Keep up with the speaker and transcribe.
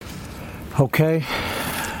Okay,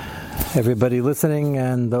 everybody listening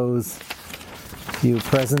and those you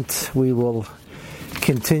present, we will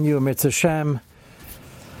continue Mitzvah Shem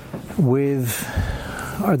with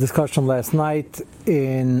our discussion last night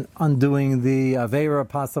in undoing the Aveira.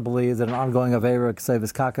 Possibly is it an ongoing Aveira,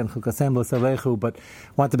 Ksevis Kakan, Chukasem L'Selechu, but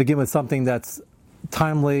I want to begin with something that's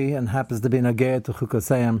timely and happens to be Nageh to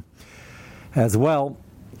Chukasem as well.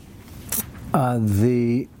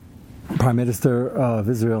 The Prime Minister of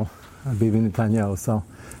Israel, Bibi Netanyahu. So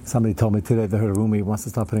somebody told me today that her roomie wants to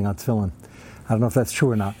start putting on tefillin. I don't know if that's true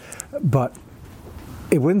or not, but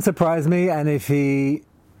it wouldn't surprise me. And if he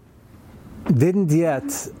didn't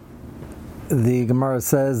yet, the Gemara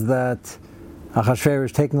says that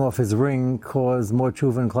Achashverosh taking off his ring caused more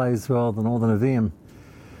tshuva in Klal Yisrael than all the Nevi'im.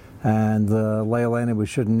 And Leilani, we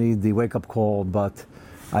shouldn't need the wake-up call, but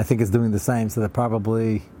I think it's doing the same. So there are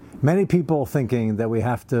probably many people thinking that we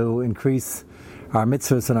have to increase our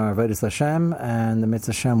mitzvahs and our avodas Hashem, and the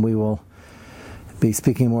mitzvah Hashem, we will be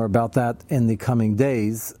speaking more about that in the coming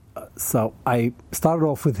days. So I started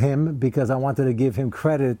off with him because I wanted to give him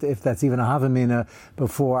credit, if that's even a havamina,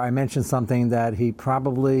 before I mentioned something that he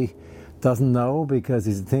probably doesn't know, because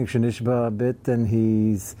he's a Tinkshin Ishba a bit, and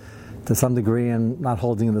he's to some degree and not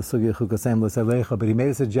holding the Sugya Chukasem L'Selecha, but he made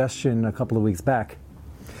a suggestion a couple of weeks back,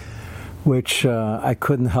 which I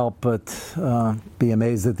couldn't help but be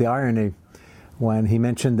amazed at the irony, when he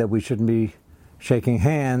mentioned that we shouldn't be shaking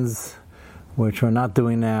hands, which we're not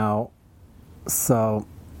doing now. So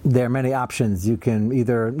there are many options. You can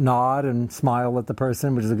either nod and smile at the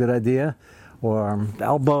person, which is a good idea, or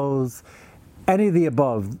elbows, any of the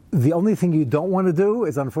above. The only thing you don't want to do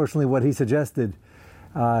is, unfortunately, what he suggested.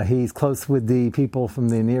 He's close with the people from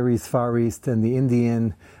the Near East, Far East, and the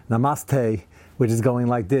Indian Namaste, which is going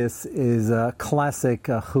like this, is a classic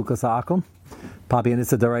Chukas Ha'akum, Papi and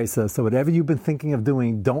Issa Daraisa. So whatever you've been thinking of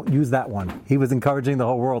doing, don't use that one. He was encouraging the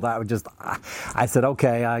whole world. I said,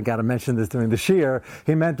 okay, I got to mention this during the Shir.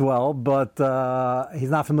 He meant well, but he's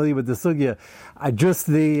not familiar with the Sugya.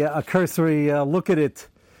 A cursory look at it,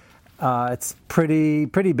 it's pretty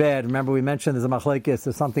bad. Remember, we mentioned there's a machlekes.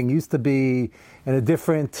 There's something used to be in a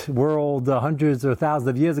different world hundreds or thousands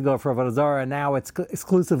of years ago for Avodah Zarah, and now it's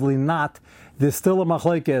exclusively not. There's still a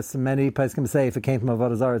machlekes. Many poskim say if it came from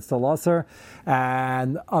Avodah Zarah, it's still aser,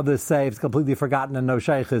 and others say it's completely forgotten and no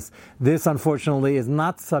sheikhs. This, unfortunately, is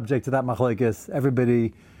not subject to that machlekes.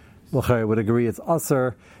 Everybody would agree it's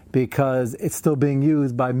aser because it's still being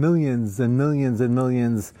used by millions and millions and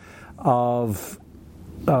millions of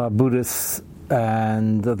Buddhists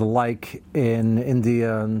and the like in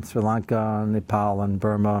India and Sri Lanka and Nepal and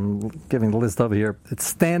Burma. I'm giving the list over here. It's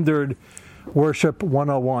standard worship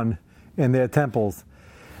 101 in their temples.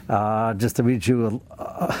 Just to read you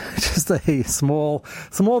just a small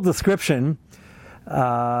description.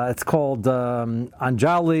 It's called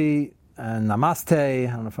Anjali and Namaste.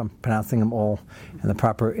 I don't know if I'm pronouncing them all in the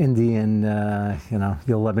proper Indian.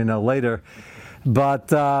 You'll let me know later.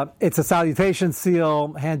 But it's a salutation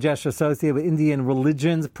seal, hand gesture associated with Indian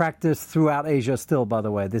religions, practiced throughout Asia still, by the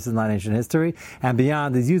way. This is not ancient history. And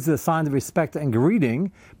beyond, is used as a sign of respect and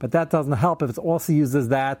greeting, but that doesn't help if it's also used as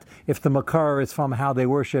that, if the makar is from how they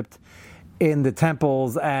worshipped in the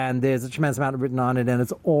temples, and there's a tremendous amount written on it, and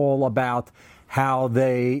it's all about how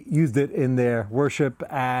they used it in their worship,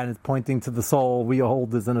 and it's pointing to the soul. We hold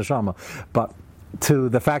this in a neshama. But to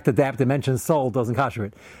the fact that they have to mention soul doesn't kasher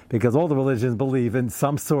it, because all the religions believe in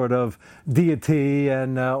some sort of deity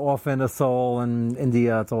and often a soul. In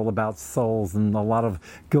India, it's all about souls and a lot of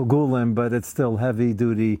Gilgulim, but it's still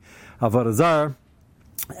heavy-duty Avodah Zarah.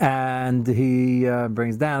 And he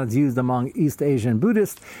brings down, it's used among East Asian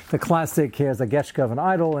Buddhists. The classic, here's a Geshka of an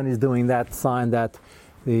idol, and he's doing that sign that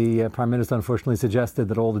the Prime Minister unfortunately suggested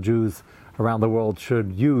that all the Jews around the world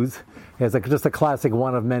should use. It's just a classic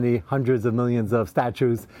one of many hundreds of millions of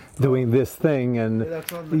statues doing this thing, and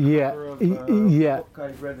that's on the cover of book I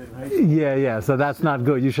read in high school. So that's not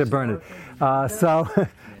good. You should burn it. So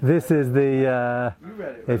this is the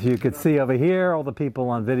if you could see over here, all the people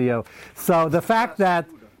on video. So the fact that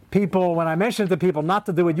people, when I mentioned to people not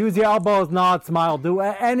to do it, use your elbows, nod, smile, do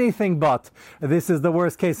anything but. This is the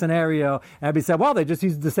worst case scenario. And everybody said, well, they just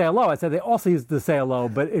used to say hello. I said, they also used to say hello,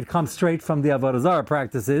 but it comes straight from the Avodah Zarah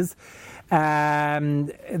practices.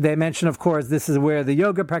 And they mentioned, of course, this is where the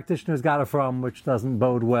yoga practitioners got it from, which doesn't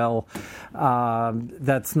bode well.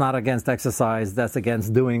 That's not against exercise. That's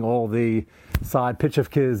against doing all the side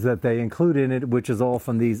pitchufkis that they include in it, which is all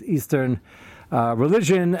from these Eastern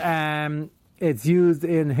religion. And it's used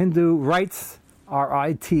in Hindu rites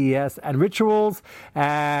R-I-T-E-S, and rituals.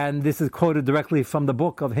 And this is quoted directly from the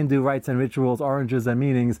book of Hindu Rites and Rituals, Oranges and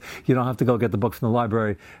Meanings. You don't have to go get the book from the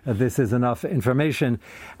library. This is enough information.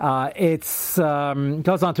 It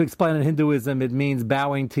goes on to explain in Hinduism, it means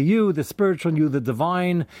bowing to you, the spiritual you, the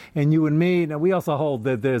divine, and you and me. Now, we also hold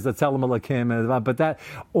that there's a Tzelem Elokim, but that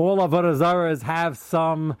all Avodah Zaras have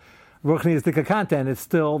some Ruchnistic content. It's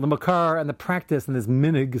still the makar and the practice, and this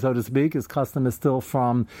minig, so to speak, his custom is still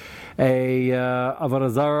from a Avodah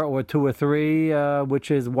Zarah or two or three, which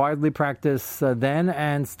is widely practiced then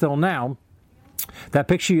and still now. That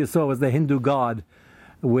picture you saw was the Hindu god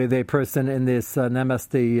with a person in this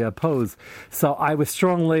Namaste pose. So I was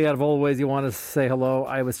strongly, out of all the ways you want to say hello,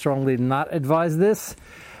 I would strongly not advise this.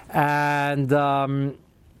 And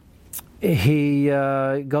he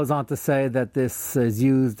goes on to say that this is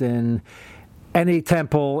used in any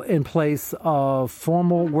temple in place of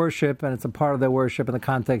formal worship, and it's a part of their worship in the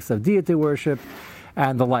context of deity worship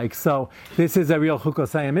and the like. So this is a real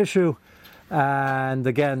Chukosayim issue. And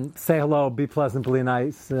again, say hello, be pleasantly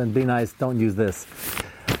nice, and be nice, don't use this.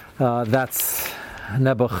 That's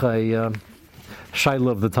Nebuch, a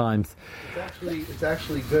Shiloh of the times. It's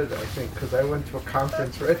actually good, I think, because I went to a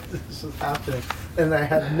conference right this was happening, and I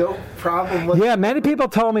had no problem with. Yeah, many people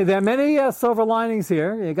told me there are many silver linings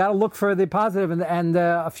here. You got to look for the positive, and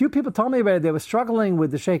a few people told me about it. They were struggling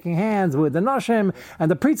with the shaking hands, with the nashim,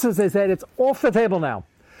 and the preachers. They said it's off the table now.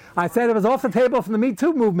 I said it was off the table from the Me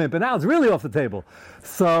Too movement, but now it's really off the table.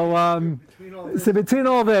 So, between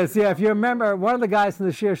all this, yeah, if you remember, one of the guys from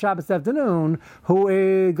the Shir Shabbos afternoon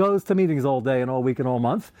who goes to meetings all day and all week and all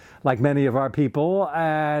month, like many of our people,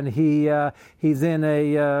 and he's in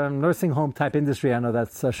a nursing home type industry. I know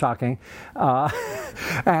that's shocking.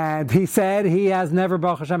 And he said he has never,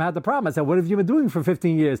 Baruch Hashem, had the problem. I said, what have you been doing for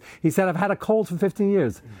 15 years? He said, I've had a cold for 15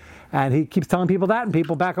 years. And he keeps telling people that, and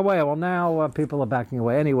people back away. Well, now people are backing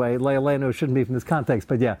away. Anyway, Leilenu shouldn't be from this context.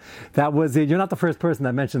 But yeah, that was it. You're not the first person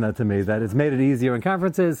that mentioned that to me, that it's made it easier in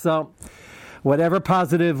conferences. So whatever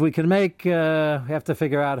positive we can make, we have to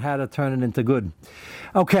figure out how to turn it into good.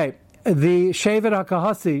 Okay, the Shevet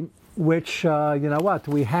HaKahasi, which, you know what,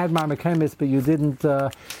 we had Marmachemis, but you didn't...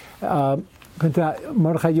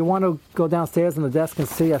 Mordechai, you want to go downstairs on the desk and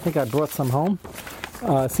see? I think I brought some home.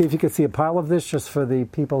 See if you can see a pile of this just for the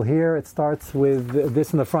people here. It starts with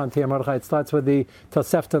this in the front here, Mordechai. It starts with the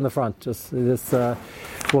Tosefta in the front. Just this.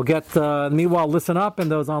 We'll get. Meanwhile, listen up,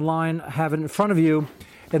 and those online have it in front of you.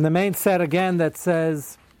 In the main set again, that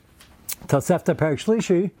says Tosefta Perek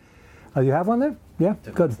Shlishi. You have one there? Yeah,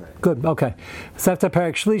 good. Okay, Tosefta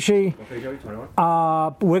Perek Shlishi.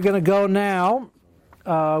 We're going to go now.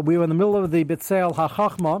 We were in the middle of the B'Tseil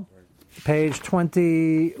HaChachma, page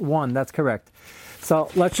 21. That's correct. So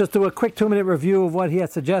let's just do a quick 2-minute review of what he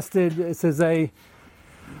had suggested. This is a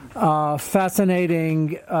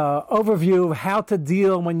fascinating overview of how to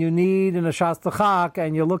deal when you need in a Shas T'chak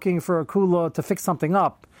and you're looking for a kula to fix something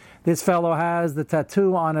up. This fellow has the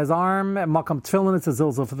tattoo on his arm, Makam Tefillin, it's a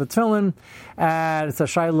zilzal for the Tefillin, and it's a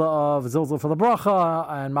shayla of zilzal for the bracha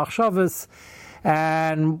and machshavas.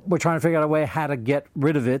 And we're trying to figure out a way how to get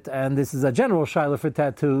rid of it. And this is a general shaila for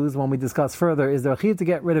tattoos. When we discuss further, is there a chiv to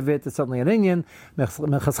get rid of it? It's certainly an inyan.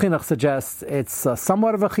 Minchas Chinuch suggests it's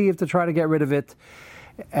somewhat of a chiv to try to get rid of it.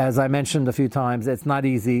 As I mentioned a few times, it's not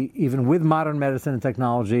easy. Even with modern medicine and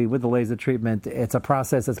technology, with the laser treatment, it's a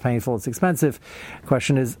process. It's painful. It's expensive. The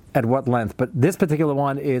question is at what length. But this particular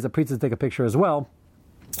one is a priest to take a picture as well,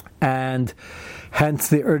 and hence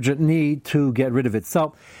the urgent need to get rid of it.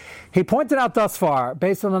 So he pointed out thus far,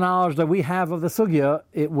 based on the knowledge that we have of the sugya,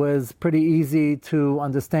 it was pretty easy to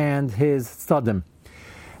understand his tzadim.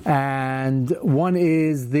 And one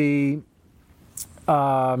is the...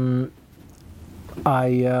 I'm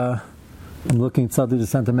looking, Tzaddik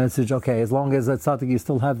just sent a message. Okay, as long as at Tzaddik you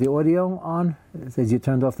still have the audio on. It says you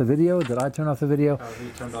turned off the video. Did I turn off the video? He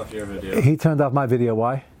turned off your video. He turned off my video.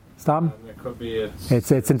 Why? Stop? It could be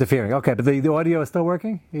it's interfering. Okay, but the audio is still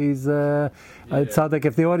working? He's Tzaddik,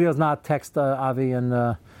 if the audio is not, text Avi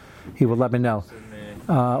and he will let me know.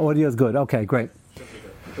 Audio is good. Okay, great.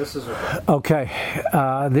 This is okay.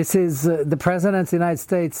 This is the presidents of the United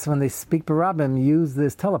States, when they speak Barabim, use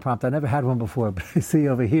this teleprompter. I never had one before, but I see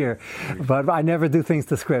over here. But I never do things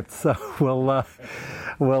to script, so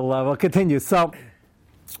we'll continue. So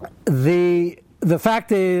the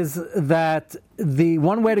fact is that the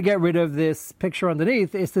one way to get rid of this picture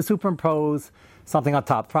underneath is to superimpose something on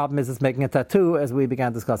top. Problem is, it's making a tattoo, as we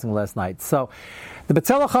began discussing last night. So the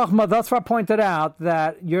B'Tselem Chachma thus far pointed out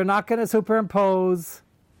that you're not going to superimpose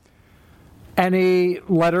any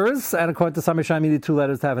letters, and according to some Mishayim, you need 2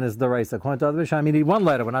 letters to have an Isdaraisa. According to other Mishayim, you need 1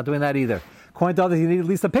 letter. We're not doing that either. According to others, you need at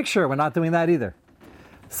least a picture. We're not doing that either.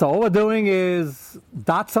 So all we're doing is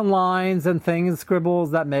dots and lines and things,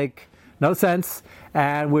 scribbles that make no sense,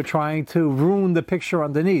 and we're trying to ruin the picture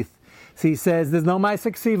underneath. So he says there's no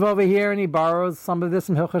Ma'aseh Ksiva over here, and he borrows some of this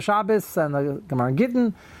from Hilchos Shabbos and the Gemara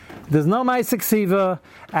Gittin. There's no Ma'aseh Ksiva,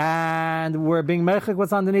 and we're being mechik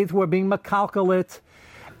what's underneath, we're being makalkalit,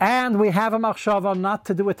 and we have a machshava not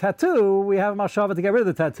to do a tattoo, we have a machshava to get rid of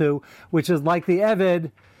the tattoo, which is like the Eved,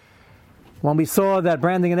 when we saw that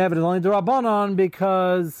branding an Eved is only D'Rabbanan,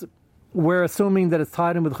 because we're assuming that it's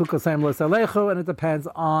tied in with Chukosayim L'Salechu, and it depends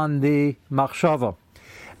on the machshava.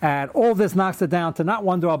 And all this knocks it down to not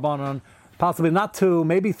one D'Rabbanan, possibly not two,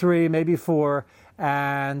 maybe three, maybe four,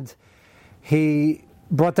 and he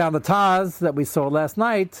brought down the Taz that we saw last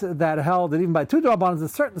night that held that even by two D'Rabbanans in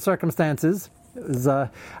certain circumstances. It was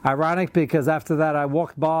ironic because after that I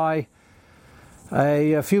walked by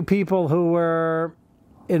a few people who were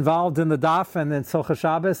involved in the daf and in Hilchos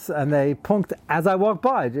Shabbos, and they punked as I walked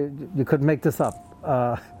by. You couldn't make this up.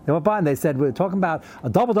 They went by and they said, we're talking about a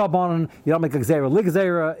double D'Rabbanan, you don't make a Gzeira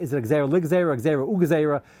Ligzeira, is it a Gzeira Ligzeira, a Gzeira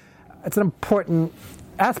Ugezeira? It's an important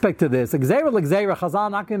aspect to this. A Gzeira Ligzeira, Chazal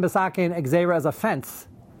Nakin Besakin, a Gzeira as a fence.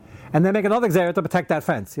 And they make another Gzeira to protect that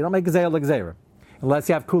fence. You don't make Gzeira Ligzeira. Unless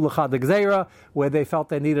you have Kulachad Gzeira, where they felt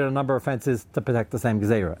they needed a number of fences to protect the same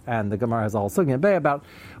Gzeira. And the Gemara has a whole sugya in Bay about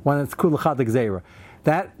when it's Kulachad Gzeira.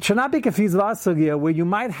 That should not be confused with our sugya, where you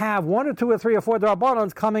might have one or two or three or four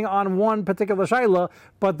D'Rabbanans coming on one particular Shaila,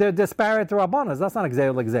 but they're disparate D'Rabbanas. That's not a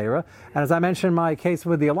Gzeira L'Gzeira. And as I mentioned in my case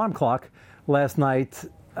with the alarm clock last night,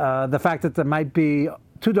 the fact that there might be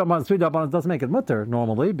two D'Rabbanas, three D'Rabbanas doesn't make it mutter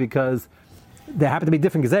normally, because there happen to be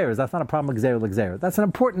different Gezeiras. That's not a problem with Gzeira L'Gzeira. That's an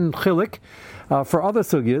important chilik for other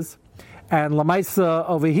sugyas. And Lamaisa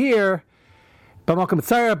over here, B'Makom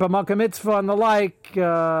Tzara, B'Makom Mitzvah, and the like,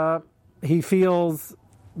 he feels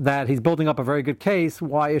that he's building up a very good case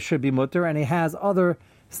why it should be mutter, and he has other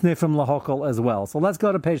snifim lahokal as well. So let's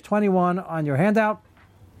go to page 21 on your handout,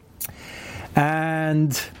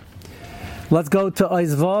 and let's go to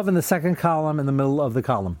Oizvav in the second column in the middle of the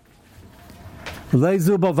column.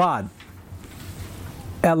 Leizu bavad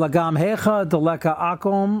elagam hecha deleka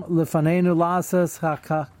akom lefanenu lasas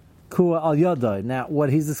hakakua al yadai. Now,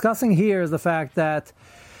 what he's discussing here is the fact that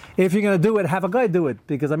if you're going to do it, have a guy do it,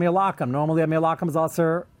 because Amir Lakam. Normally, Amir Lakam is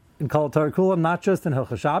also in Kol Torah Kulam, not just in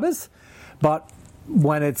Hilchos Shabbos, but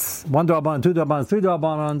when it's one D'Rabbanan, two D'Rabbanans, three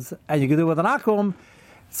D'Rabbanans, and you can do it with an Akum,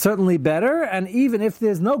 certainly better. And even if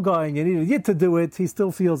there's no guy and you need a Yid to do it, he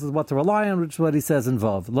still feels is what to rely on, which is what he says in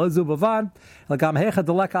Vav. Lo zu bavad, lagam hecha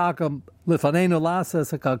deleka Akum, lifanenu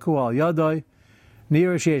lasas hakaku al yadoi,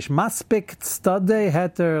 Nira sheyesh maspik tzadei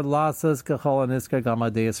heter lasas kachol anisker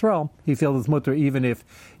gamadei Yisrael. He feels it's mutter even if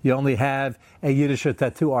you only have a Yiddish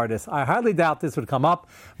tattoo artist. I highly doubt this would come up.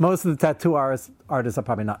 Most of the tattoo artists are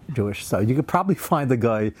probably not Jewish, so you could probably find a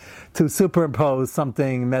guy to superimpose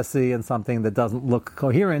something messy and something that doesn't look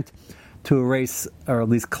coherent to erase or at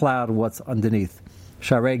least cloud what's underneath.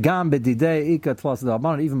 Sharei gam bedidei ika tlas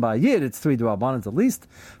d'Rabbanan. Even by a Yid, it's three D'Rabbanans at least.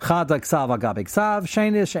 Chad ksav agab ksav.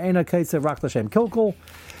 Sheni she'ena kaiser rak l'shem kilkul.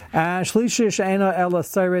 And shlishi she'ena ela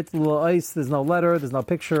seret l'ois. There's no letter, there's no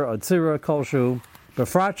picture. Otzira kolshu.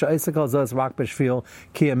 Befrat she'esikol zos rak b'shvil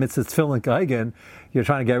kia mitzvah tefillin kaigen. You're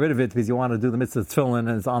trying to get rid of it because you want to do the mitzvah tefillin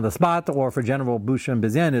and it's on the spot, or for general busha and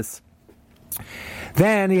bizyanis.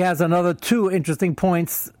 Then he has another two interesting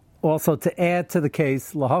points also to add to the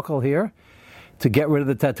case lahakol here, to get rid of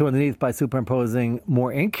the tattoo underneath by superimposing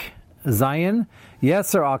more ink. Zayin,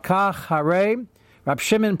 Yeser Akach Hare, Rab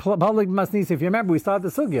Shimon Public Masnisi. If you remember, we started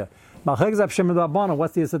the sugya. Malcheg Rab Shimon Rabbanan.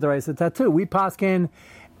 What's the Yisrael tattoo? We paskin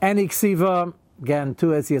any ksiva, again,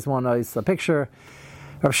 two SES, one is a picture.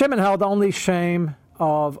 Rab Shimon held only shame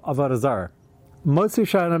of Avodah Zarah. Most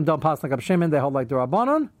Rishonim don't pass like Rab Shimon, they hold like the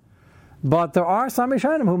Rabbanan. But there are some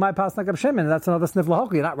Rishonim who might pass like Rab Shimon. That's another sniff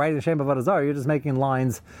lahok. You're not writing the shame of Avodah Zarah, you're just making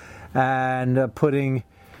lines and putting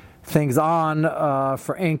things on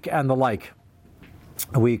for ink and the like.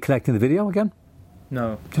 Are we connecting the video again?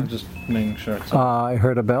 No, I'm just making sure. I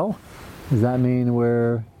heard a bell. Does that mean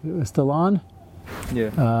we're still on?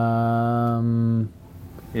 Yeah.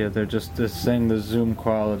 Yeah, they're saying the Zoom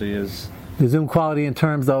quality is... The Zoom quality in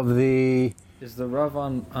terms of the... Is the Rav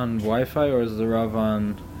on Wi-Fi or is the Rav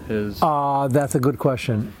on his... That's a good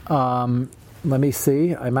question. Let me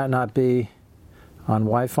see. I might not be on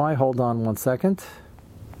Wi-Fi. Hold on 1 second.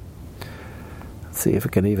 Let's see if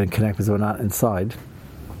it can even connect because we're not inside.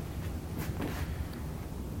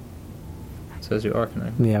 It says you are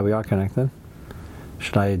connected. Yeah, we are connected.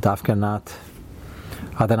 Should I dafka not...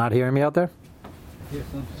 Are they not hearing me out there? Yes.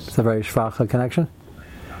 It's a very schwache connection.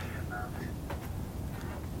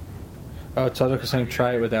 Oh, Tzadok is saying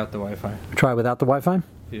try it without the Wi-Fi. Try without the Wi-Fi?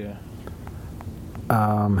 Yeah.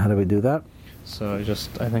 How do we do that? So I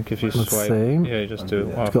think if you Let's swipe, see. yeah, you just do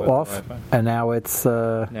it off. Go with off, the Wi-Fi. and now it's...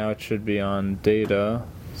 Now it should be on data.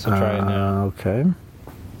 So try it now. Okay.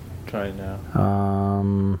 Try it now.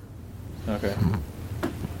 Okay.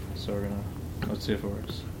 So let's see if it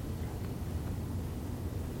works.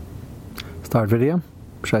 Start video.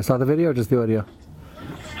 Should I start the video or just the audio? I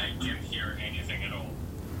can't hear anything at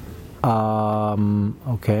all.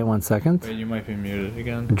 Okay, 1 second. Wait, you might be muted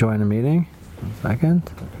again. Join the meeting. 1 second.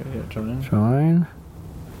 Okay, yeah, join in. Join.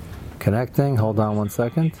 Connecting. Hold on 1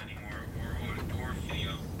 second.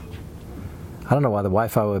 I don't know why the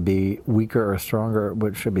Wi-Fi would be weaker or stronger.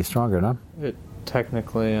 It should be stronger, no? It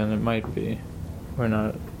technically, and it might be. We're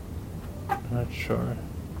not sure.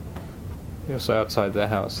 Also outside the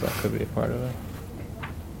house, that could be a part of it.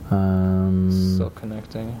 Still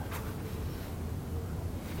connecting.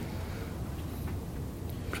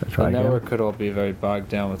 Should I try The again? network could all be very bogged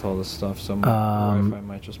down with all this stuff, so Wi-Fi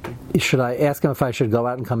might just be. Should I ask him if I should go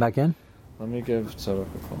out and come back in? Let me give Tzadok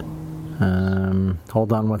a call.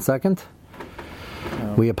 Hold on 1 second.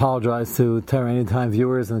 We apologize to Torah Anytime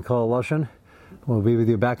viewers and Coalition. We'll be with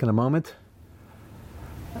you back in a moment.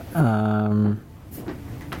 Alright,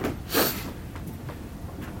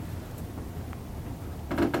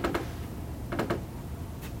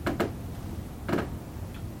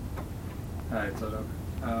 Tzadok.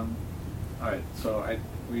 Alright, so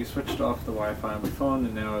we switched off the Wi-Fi on the phone,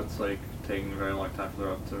 and now it's like taking a very long time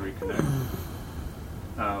for it to reconnect.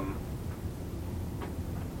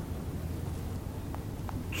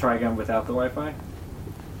 Try again without the Wi-Fi.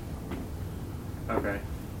 Okay.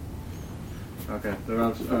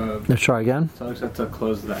 Let's try again. So I just have to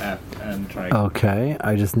close the app and try again. Okay,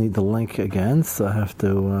 I just need the link again, so I have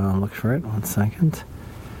to look for it. 1 second.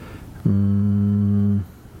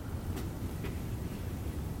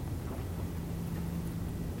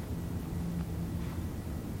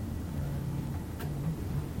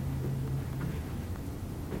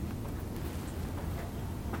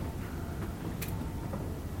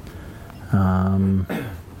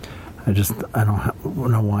 I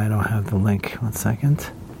don't know why I don't have the link. 1 second.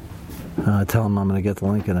 Tell him I'm going to get the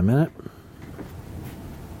link in a minute.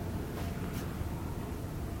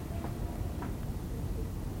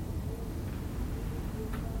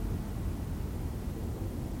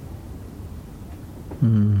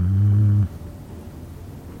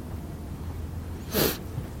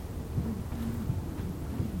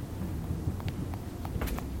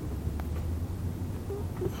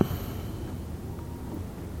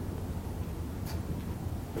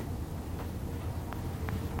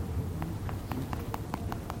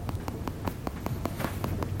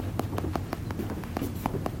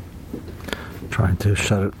 Trying to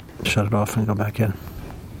shut it off and go back in.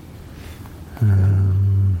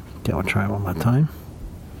 Yeah, we'll try it one more time.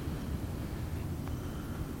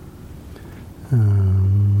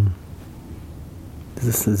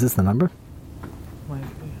 Is this the number? Might be.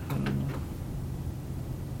 I don't know.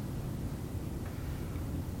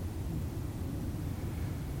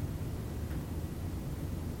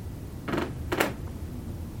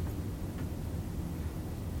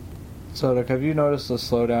 So, like, have you noticed a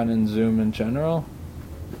slowdown in Zoom in general?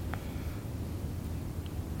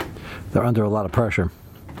 They're under a lot of pressure.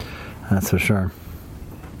 That's for sure.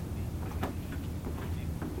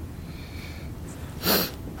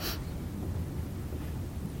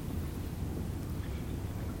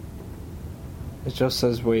 It just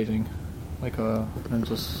says waiting, like I'm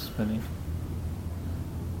just spinning.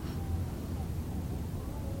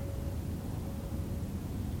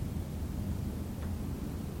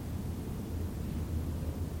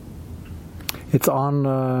 It's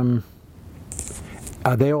on.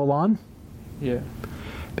 Are they all on? Yeah.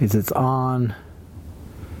 Because it's on.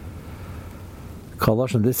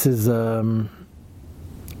 Coalition. This is. Unless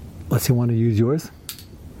you want to use yours.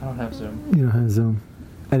 I don't have Zoom. You don't have Zoom.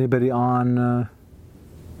 Anybody on?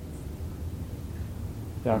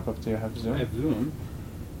 Yaakov, do you have Zoom? I have Zoom.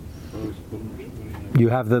 You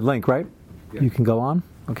have the link, right? Yeah. You can go on.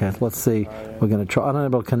 Okay, let's see. We're gonna try. I'm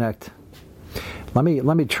unable to connect. Let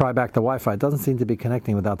me try back the Wi-Fi. It doesn't seem to be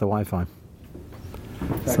connecting without the Wi-Fi.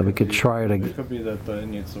 So we could try it It again. could be that it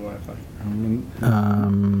needs the Wi-Fi.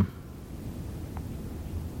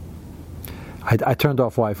 I turned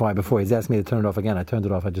off Wi-Fi before. He's asked me to turn it off again. I turned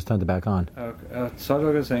it off. I just turned it back on. Okay.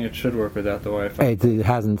 Sadok is saying it should work without the Wi-Fi, It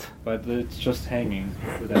hasn't. but it's just hanging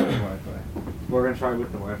without the Wi-Fi. We're gonna try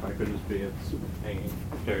with the Wi-Fi. Could just be it's hanging.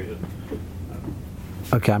 Period.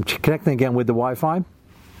 Okay, I'm connecting again with the Wi-Fi.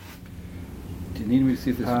 Do you need me to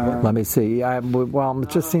see if this works? Let me see. Well, it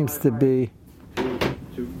just seems to be.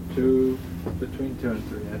 Between 2 and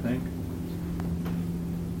 3, I think.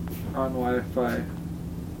 On Wi-Fi.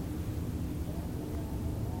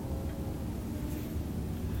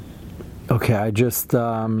 Okay, I just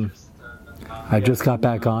got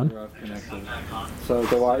back on. So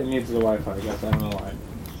it needs the Wi-Fi, I guess. I don't know why.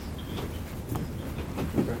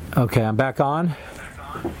 Okay, I'm back on.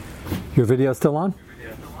 Your video's still on?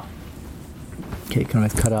 Okay, you can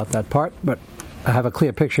always cut out that part, but I have a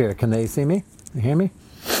clear picture here. Can they see me? You hear me?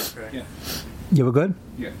 Yeah. You were good?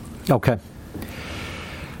 Yeah. Okay.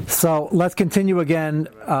 So let's continue again.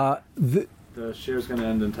 The share's going to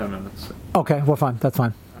end in 10 minutes. Okay, well, fine. That's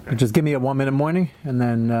fine. Okay. Just give me a 1 minute warning, and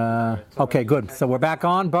then... okay, good. So we're back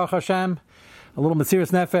on. Baruch Hashem. A little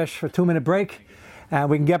Mesiras Nefesh for a 2-minute break, and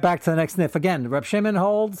we can get back to the next sniff. Again, Reb Shimon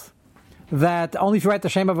holds that only if you write the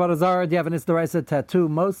Shem of Avodah Zarah, do you have an Isdaraisa tattoo.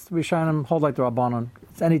 Most Rishonim hold like the Rabbanon.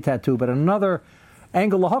 It's any tattoo. But another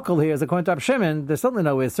angle of Hakol here is, according to Reb Shimon, there's certainly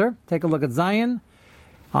no Isser. Take a look at Zion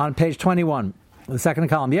on page 21. The second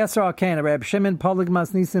column. Yesra Akain, Reb Shimon,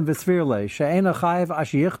 Poligmas Nisim Vesvirle, She'ena Chayiv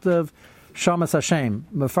Ashiyichtav Shamas Hashem,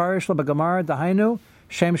 Mefarish Labagamar, Dahainu,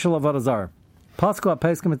 Shem Shel Avodah Zarah. Pasko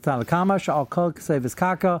Peskim Tanakama, Sha'al Kol Ksevis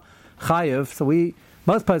Kaka, Chayiv. So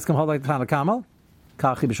most Peskim hold like the Tanakama.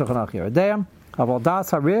 Kachi B'Shulchan Aruch Yeridea. Aval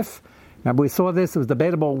Das HaRif. Remember we saw this, it was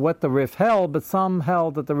debatable what the Rif held, but some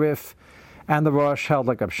held that the Rif and the Rosh held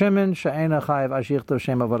like Reb Shimon, She'ena Chayiv Ashiyichtav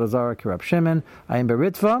Shem Avodah Zarah Ki Reb Shimon, Ayim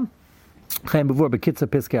Beritva. Chaim Bevor Bekitza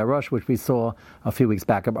Piskei HaRosh, which we saw a few weeks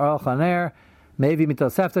back. Aruch Laner, Maybe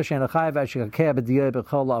Mitosefta She'ena Chayiv Ashikakeh B'Diyeh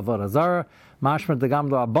B'Chol Avodah Zarah, Mashmer Degam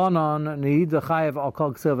Lo Abanon, Nihid Chayiv Al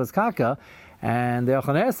Kol Ksevas Kaka. And the Aruch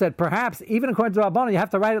Laner said, perhaps, even according to Abanon, you have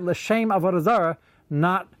to write it L'Shem Avodah Zarah,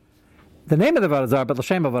 not the name of the Avodah Zarah, but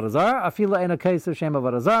L'Shem Avodah Zarah. Afila in a case of Shem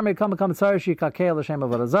Avodah Zarah, may come Tzar Shikakeh L'Shem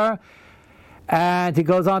Avodah Zarah. And he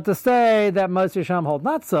goes on to say that most Yisham hold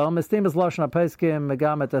not so. Mistim is Lashon HaPeskim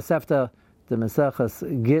Megam Et Asefta the Mesechas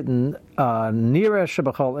Gittin Nira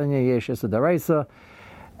Shebachol Inya Yesh Issa Daraisa,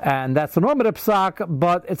 and that's the normative psak.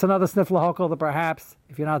 But it's another sniff lahokol that perhaps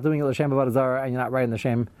if you're not doing it l'shem avodah zarah and you're not writing the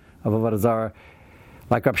shem of avodah zarah,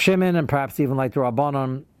 like Rab Shimon and perhaps even like the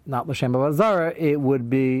Rabbanon, not l'shem avodah zarah, it would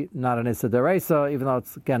be not an issa deraisa. Even though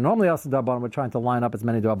it's again normally also Rabbanon, we're trying to line up as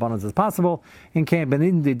many Rabbanons as possible. In Kain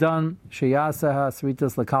Benin Didan Sheyaseha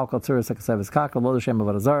Sritas Lekal Kaltzuras Akasevis Kaka Lo l'shem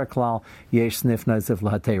avodah zarah Klal Yesh Snif Nosif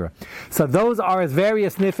Lahatera. So those are his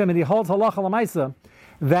various nifim, and he holds halacha l'maisa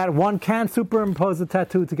that one can superimpose a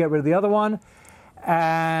tattoo to get rid of the other one.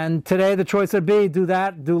 And today the choice would be do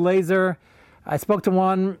that, do laser. I spoke to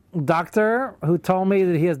one doctor who told me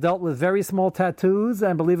that he has dealt with very small tattoos,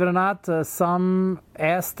 and believe it or not, some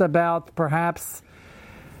asked about perhaps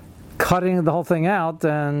cutting the whole thing out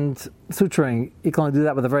and suturing. You can only do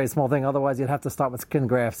that with a very small thing, otherwise you'd have to start with skin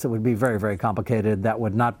grafts. It would be very, very complicated. That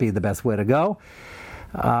would not be the best way to go.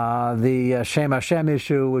 The Shem Hashem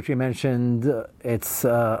issue, which we mentioned, it's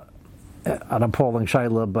an appalling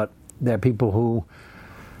shayla, but there are people who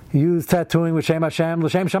use tattooing with Shem Hashem,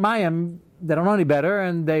 L'Shem Shamayim. They don't know any better,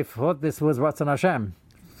 and they thought this was Ratzon Hashem.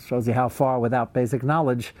 Shows you how far, without basic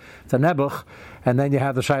knowledge, it's a nebuch. And then you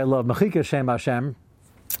have the shayla of Mechika Shem Hashem,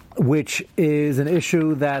 which is an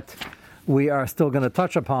issue that we are still going to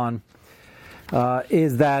touch upon.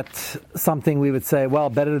 Is that something we would say, well,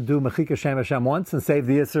 better to do Mechika Shem Hashem once and save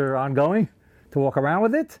the Isser ongoing, to walk around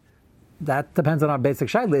with it? That depends on our basic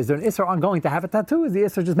shayla. Is there an Isser ongoing to have a tattoo? Is the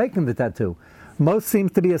Isser just making the tattoo? Most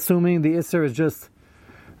seems to be assuming the Isser is just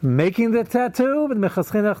making the tattoo, but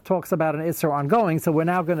Mechas Chinuch talks about an Isser ongoing, so we're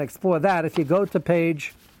now going to explore that. If you go to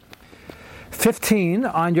page 15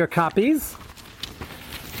 on your copies,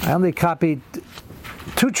 I only copied 2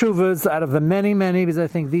 tshuvas out of the many, because I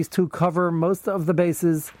think these 2 cover most of the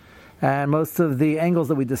bases and most of the angles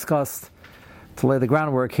that we discussed to lay the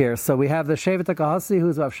groundwork here. So we have the Shevet HaKahasi,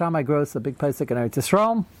 who's Rav Shammai Gross, a big Pesach in Eretz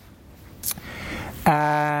Yisrael,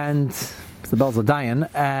 and it's the Bells of Dayan.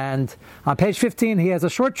 And on page 15, he has a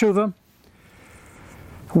short tshuva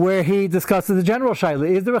where he discusses the general shayla.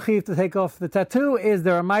 Is there a chiv to take off the tattoo? Is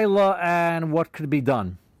there a maila? And what could be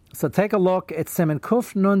done? So take a look. It's Siman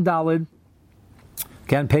Kuf Nun Dalid.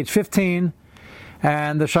 Again, page 15.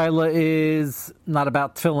 And the shayla is not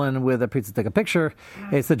about tefillin with a pizza take a picture.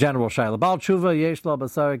 It's the general shayla. Baal tshuva yesh lo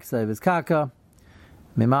basar k'sevis kaka.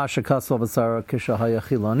 Mima shekasol basar kishahaya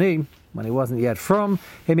chiloni. When he wasn't yet from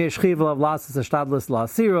him yesh chiv of lasas ashtadlis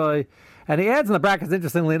la'asiroi. And he adds in the brackets,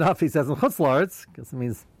 interestingly enough, he says in Chutz La'aretz, because it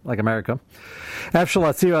means like America, Efshel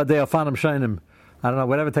asira de'ofanim shainim. I don't know,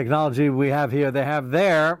 whatever technology we have here, they have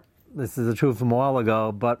there. This is a truth from a while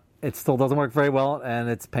ago, but it still doesn't work very well, and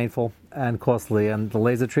it's painful. and costly, and the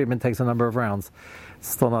laser treatment takes a number of rounds. It's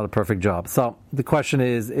still not a perfect job. So the question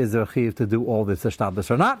is there a chiyuv to do all this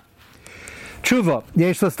or not? Tshuva,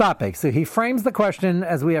 yesh l'stapik. So he frames the question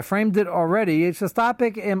as we have framed it already. Yesh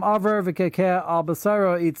l'stapik im aver v'kekeh al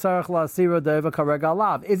basaro itzarech la'asiro deva kareg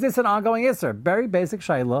alav. Is this an ongoing isser? Very basic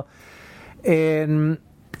shayla. In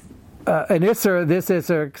an isser, this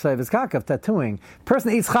isser k'sayvis kakav, tattooing.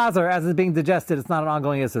 Person eats chazer as it's being digested. It's not an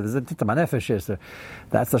ongoing isser. There's a titamanefesh isser.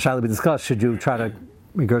 That's the shayla we discussed. Should you try to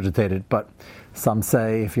regurgitate it? But some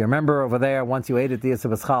say, if you remember over there, once you ate it, the Yisr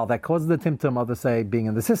was chal, that causes the timtum. Others say, being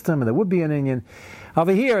in the system, and there would be an Indian.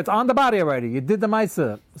 Over here, it's on the body already. You did the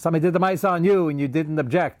Maisa. Somebody did the Maisa on you, and you didn't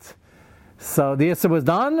object. So the Yisr was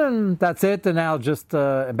done, and that's it. And now just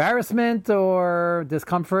embarrassment or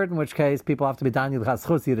discomfort, in which case people have to be done. You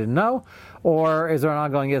didn't know. Or is there an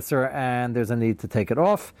ongoing Yisr, and there's a need to take it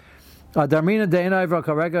off? Darmina de'enai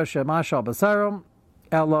v'karega she'mashal basarum.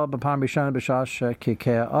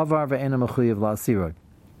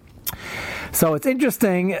 So it's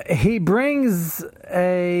interesting, he brings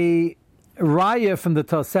a raya from the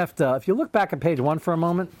Tosefta. If you look back at page 1 for a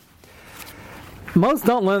moment, most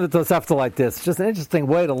don't learn the Tosefta like this. It's just an interesting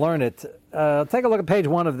way to learn it. Take a look at page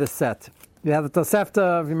 1 of this set. You have the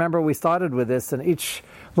Tosefta. Remember, we started with this, and each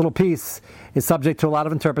little piece is subject to a lot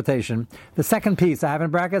of interpretation. The second piece, I have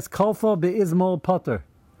in brackets, Kofa be'izmol potter.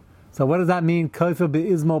 So what does that mean? Kofa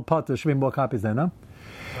be'izmol potter. Should be more copies there, no?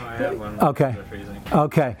 Oh, I have one. Okay.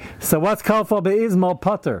 Okay. So what's kofa be'izmol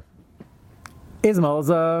potter? Izmol is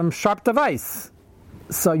a sharp device.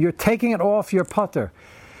 So you're taking it off your potter.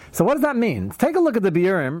 So what does that mean? Take a look at the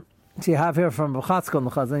Biurim. So you have here from Chatzkel and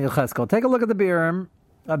Chazon Yecheskel. Take a look at the Biurim.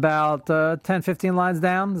 About 10, 15 lines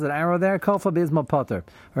down. There's an arrow there. Kofa be'izmol potter.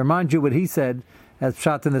 I remind you what he said as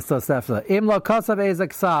shot in this Tosefta. Im lo kosav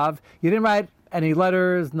ezek sav. You didn't write any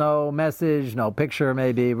letters, no message, no picture,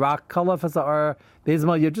 maybe. Rock color for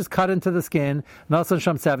Bismol, you just cut into the skin. Nosan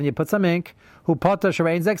Sham 7, you put some ink. Who potter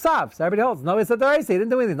sharain zeksav. So everybody holds. No, he said the race. He didn't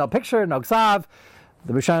do anything. No picture, no ksav.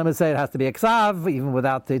 The Rishonim would say it has to be a ksav, even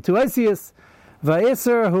without the two isius.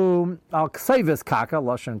 Va'isr who al ksavis kaka,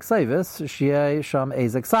 lashon ksavis, shiei sham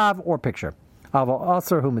ezek ksav, or picture. Aval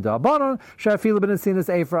aser hu midabanon, shafilu ben asinas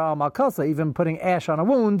efra al malkasa, even putting ash on a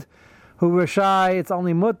wound. Who rishai, it's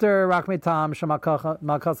only mutter, rakmetam, shamakasa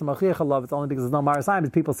machiach love, it's only because there's no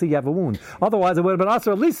marasayim, people see you have a wound. Otherwise, it would have been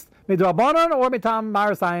aser at least midrabanan or mitam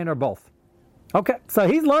marasayim or both. Okay, so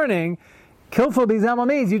he's learning, kilful bizama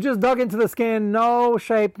means you just dug into the skin, no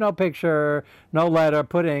shape, no picture, no letter,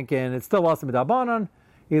 put ink in, it's still also midrabanan,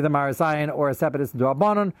 either marasayim or a separatist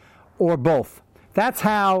midrabanan, or both. That's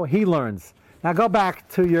how he learns. Now go back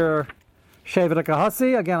to your Shevet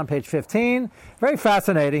HaKahasi, again on page 15. Very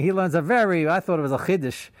fascinating. He learns I thought it was a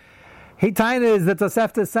chiddush. He is that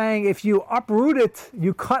Tosefta is saying if you uproot it,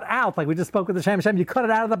 you cut out, like we just spoke with the Shem Hashem, you cut it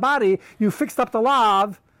out of the body, you fixed up the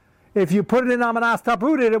lav. If you put it in Amanas to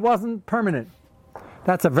uproot it, it wasn't permanent.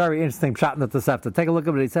 That's a very interesting shot in the Tosefta. Take a look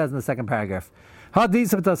at what he says in the second paragraph.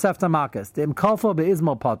 Hadis of Tosefta Makas. Im kolfo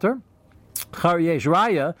be'izmol potter. Char yesh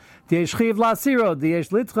raya. D'yesh chiv la'asiro. D'yesh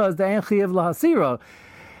litchas. D'en chiv la'asiro.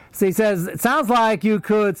 So he says, it sounds like you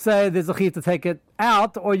could say there's a chiyuv to take it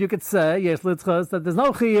out, or you could say, yes, litzchas, that there's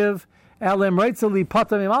no chiyuv, elim reitzeli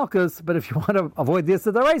patam imalkus, but if you want to avoid this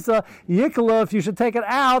at the reisa, yikla, if you should take it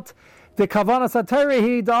out, the kavana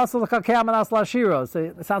satirihi dasal kakei amanas lashiro. So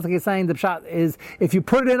it sounds like he's saying the pshat is, if you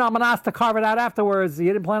put it in amanas to carve it out afterwards, you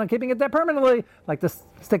didn't plan on keeping it there permanently, like the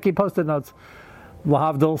sticky post-it notes,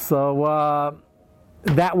 lahavdil, so,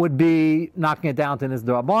 that would be knocking it down to his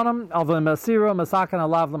drabonim. Alvin masiro masakan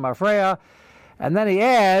alav l'marfreya, and then he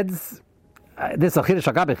adds this is a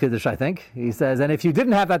chiddush agabe chiddush, I think. He says, and if you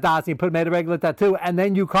didn't have that das, you made a regular tattoo, and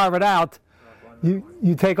then you carve it out,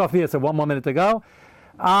 you take off the. So 1 more minute to go.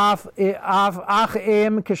 Ach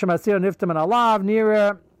im kishamasir niftam and alav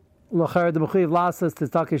nira. So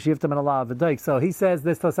he says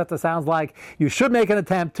this Tosefta sounds like you should make an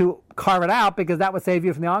attempt to carve it out because that would save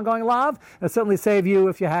you from the ongoing lav. It would certainly save you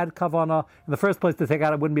if you had kavana in the first place to take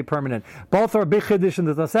out. It wouldn't be permanent. Both are a big chiddush in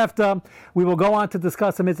the Tosefta. We will go on to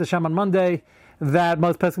discuss the Mitzvah Shem on Monday. That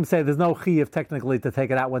most people say there's no chiyuv technically to take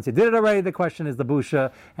it out once you did it already. The question is the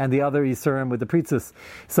busha and the other yisurim with the pritzis.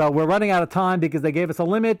 So we're running out of time because they gave us a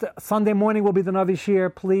limit. Sunday morning will be the Navi Shir.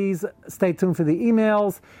 Please stay tuned for the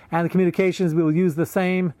emails and the communications. We will use the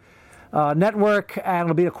same network, and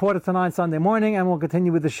it'll be 8:45 Sunday morning, and we'll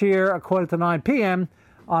continue with the Shir 8:45 p.m.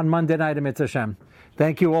 on Monday night in Mitzvah Shem.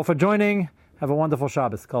 Thank you all for joining. Have a wonderful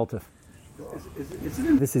Shabbos. Kultiv.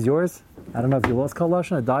 This is yours. I don't know if you lost Kol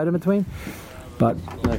Lashon or died in between. But